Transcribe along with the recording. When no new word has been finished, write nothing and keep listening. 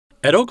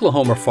At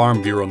Oklahoma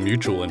Farm Bureau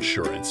Mutual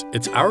Insurance,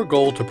 it's our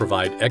goal to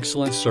provide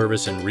excellent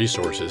service and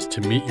resources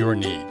to meet your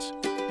needs.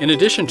 In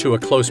addition to a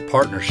close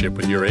partnership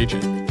with your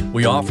agent,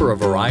 we offer a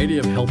variety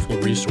of helpful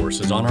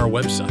resources on our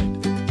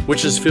website,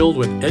 which is filled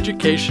with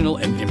educational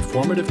and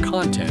informative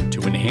content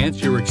to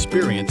enhance your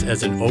experience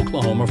as an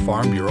Oklahoma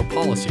Farm Bureau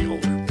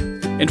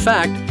policyholder. In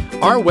fact,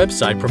 our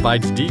website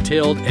provides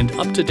detailed and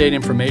up-to-date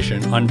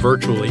information on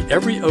virtually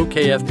every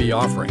OKFB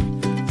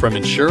offering, from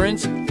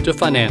insurance to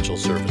financial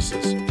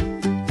services.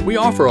 We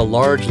offer a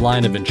large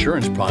line of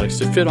insurance products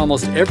to fit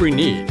almost every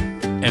need,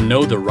 and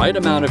know the right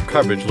amount of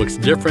coverage looks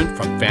different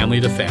from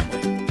family to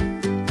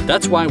family.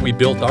 That's why we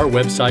built our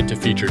website to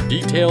feature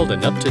detailed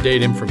and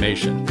up-to-date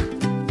information,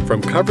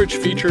 from coverage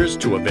features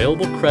to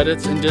available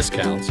credits and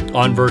discounts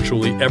on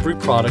virtually every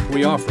product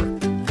we offer.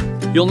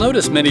 You'll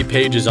notice many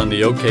pages on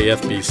the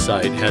OKFB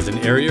site has an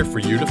area for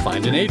you to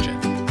find an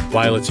agent.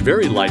 While it's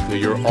very likely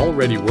you're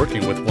already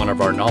working with one of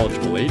our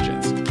knowledgeable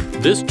agents,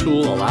 this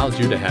tool allows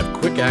you to have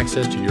quick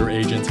access to your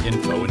agent's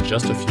info in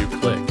just a few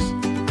clicks.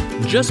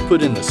 Just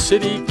put in the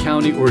city,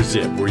 county, or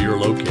zip where you're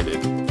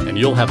located, and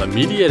you'll have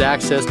immediate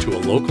access to a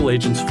local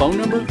agent's phone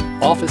number,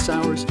 office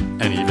hours,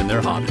 and even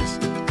their hobbies.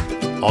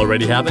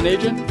 Already have an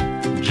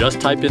agent?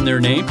 Just type in their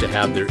name to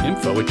have their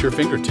info at your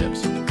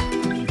fingertips.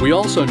 We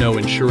also know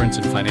insurance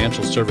and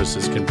financial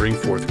services can bring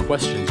forth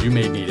questions you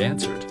may need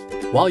answered.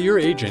 While your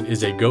agent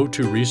is a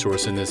go-to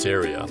resource in this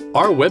area,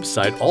 our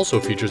website also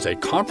features a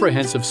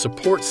comprehensive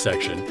support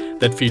section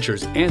that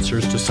features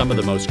answers to some of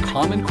the most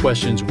common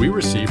questions we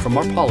receive from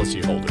our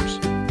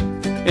policyholders.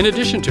 In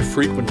addition to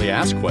frequently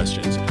asked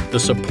questions, the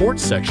support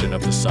section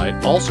of the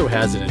site also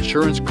has an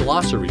insurance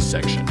glossary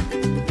section.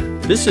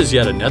 This is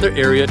yet another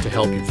area to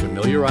help you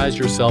familiarize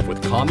yourself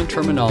with common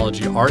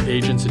terminology our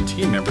agents and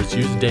team members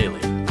use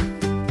daily.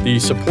 The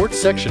support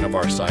section of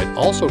our site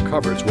also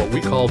covers what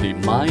we call the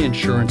My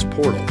Insurance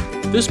portal.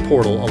 This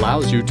portal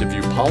allows you to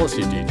view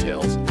policy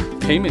details,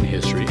 payment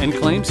history, and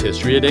claims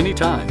history at any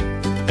time.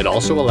 It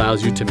also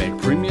allows you to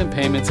make premium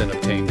payments and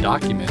obtain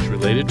documents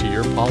related to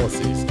your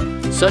policies,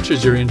 such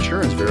as your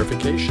insurance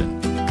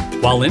verification.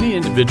 While any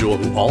individual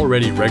who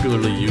already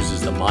regularly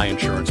uses the My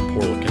Insurance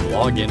portal can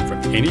log in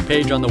from any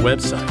page on the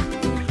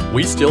website,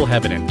 we still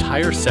have an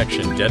entire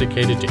section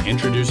dedicated to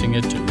introducing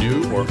it to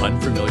new or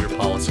unfamiliar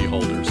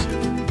policyholders.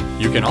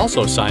 You can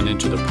also sign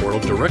into the portal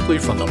directly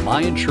from the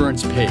My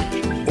Insurance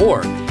page,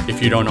 or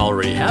if you don't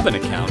already have an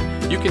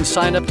account, you can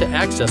sign up to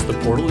access the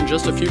portal in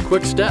just a few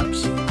quick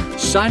steps.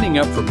 Signing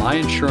up for My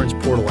Insurance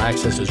portal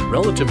access is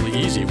relatively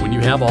easy when you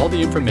have all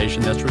the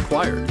information that's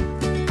required.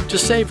 To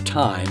save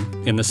time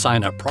in the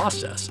sign-up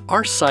process,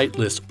 our site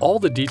lists all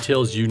the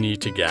details you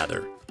need to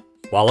gather.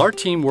 While our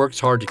team works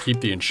hard to keep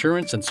the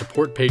insurance and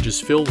support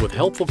pages filled with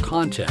helpful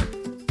content,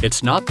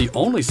 it's not the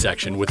only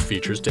section with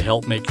features to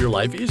help make your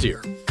life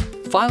easier.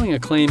 Filing a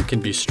claim can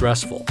be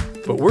stressful,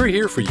 but we're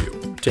here for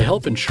you. To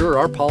help ensure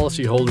our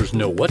policyholders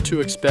know what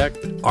to expect,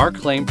 our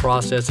claim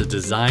process is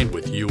designed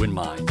with you in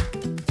mind.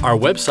 Our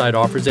website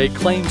offers a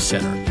claims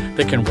center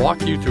that can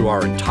walk you through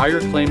our entire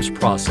claims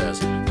process,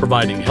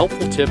 providing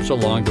helpful tips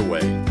along the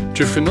way.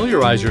 To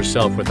familiarize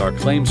yourself with our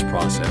claims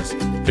process,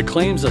 the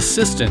Claims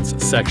Assistance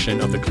section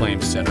of the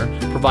Claims Center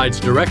provides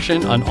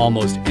direction on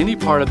almost any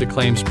part of the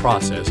claims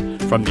process,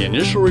 from the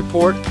initial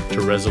report to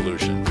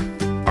resolution.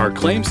 Our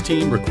claims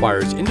team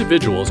requires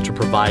individuals to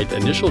provide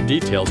initial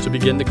details to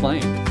begin the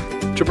claim.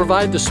 To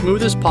provide the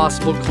smoothest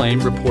possible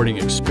claim reporting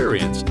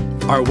experience,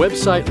 our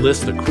website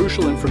lists the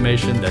crucial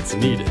information that's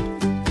needed,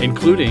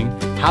 including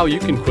how you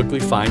can quickly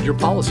find your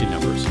policy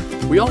numbers.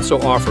 We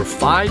also offer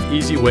 5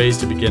 easy ways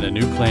to begin a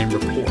new claim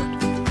report.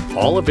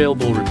 All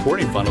available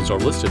reporting funnels are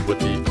listed with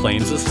the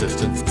Claims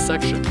Assistance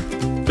section.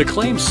 The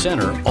Claims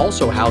Center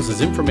also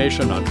houses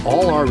information on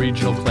all our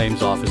regional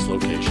claims office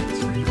locations.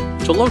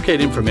 To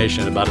locate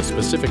information about a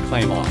specific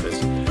claim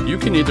office, you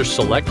can either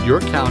select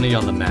your county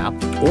on the map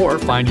or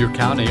find your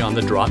county on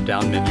the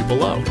drop-down menu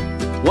below.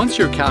 Once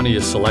your county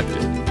is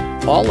selected,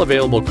 all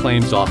available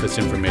claims office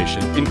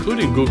information,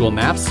 including Google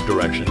Maps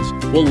directions,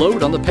 will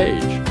load on the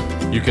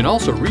page. You can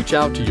also reach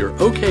out to your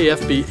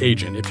OKFB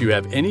agent if you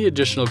have any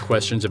additional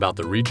questions about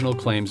the regional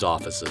claims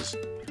offices.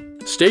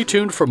 Stay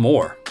tuned for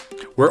more.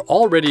 We're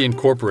already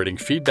incorporating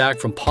feedback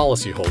from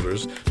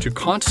policyholders to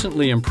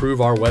constantly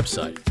improve our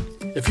website.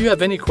 If you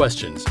have any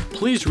questions,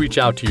 please reach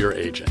out to your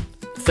agent.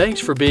 Thanks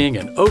for being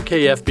an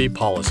OKFB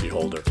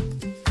policyholder.